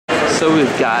So we've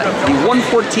got the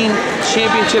 114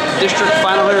 Championship District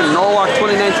Final here in Norwalk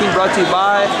 2019, brought to you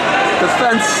by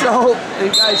Defense Soap. And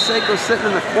guys, Seiko's sitting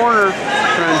in the corner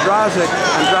for Androsik.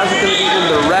 Androsik going to be in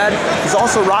the red. He's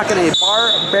also rocking a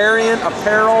Barbarian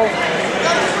apparel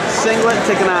singlet,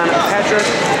 taking on Patrick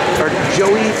or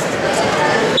Joey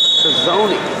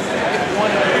Vazsonyi.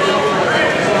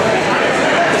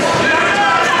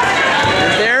 And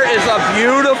there is a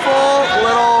beautiful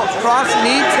little cross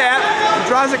knee tap.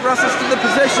 Androsik wrestles to the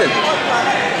position.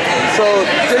 So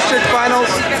district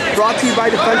finals brought to you by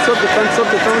Defense Soap. Defense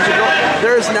Soap, Defense Soap.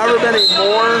 There has never been a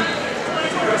more,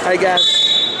 I guess,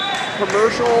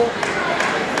 commercial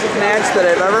match that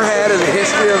I've ever had in the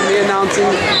history of me announcing,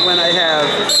 when I have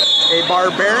a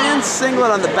Barbarian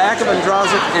singlet on the back of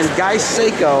Androsik and Guy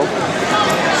Seiko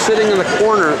sitting in the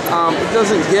corner. It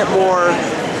doesn't get more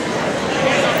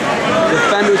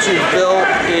defend what you've built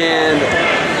and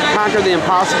conquer the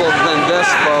impossible than this,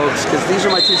 folks, because these are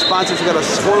my two sponsors. We've got a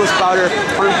scoreless bout here,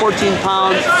 114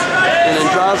 pounds, and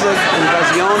Androsik and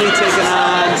Vazsonyi taking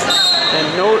on, and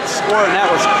no score, and that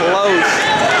was close.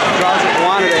 Androsik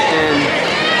wanted it, and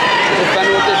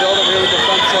defended what they built over here with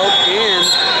Defense Soap and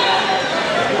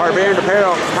Barbarian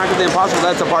apparel, conquer the impossible.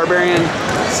 That's a Barbarian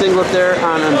singlet there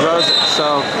on Androsik.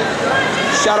 So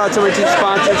shout out to my two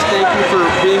sponsors. Thank you for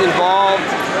being involved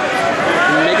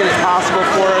and making it possible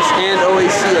for us, and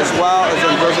OAC as well, as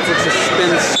Androsik gets a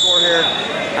spin score here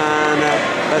on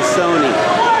Vazsonyi.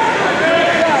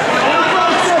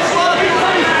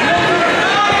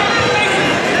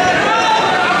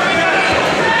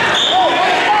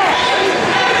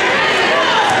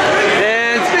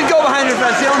 And spin go behind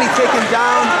Vazsonyi, taking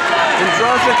down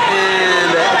Androsik,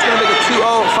 and it's going to make it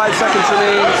 2-0, 5 seconds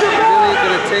remaining. Really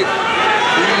going to take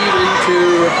the lead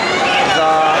into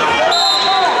the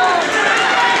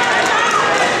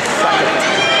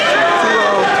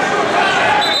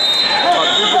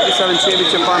 357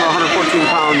 Championship Final, 114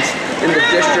 pounds in the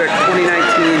District 2019.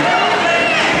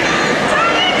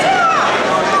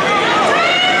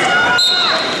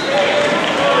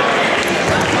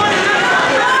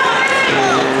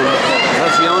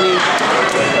 Vazsonyi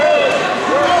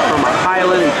from a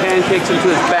Highland, and pancakes him to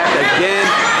his back again.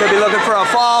 Could be looking for a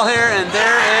fall here, and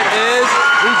there it is.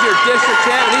 He's your district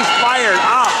champ, and he's fired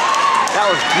up. That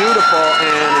was beautiful,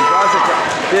 and Androsik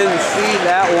didn't see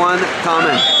that one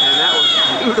coming, and that was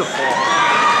beautiful.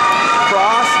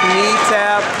 Cross, knee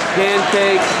tap,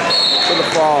 pancake for the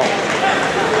fall.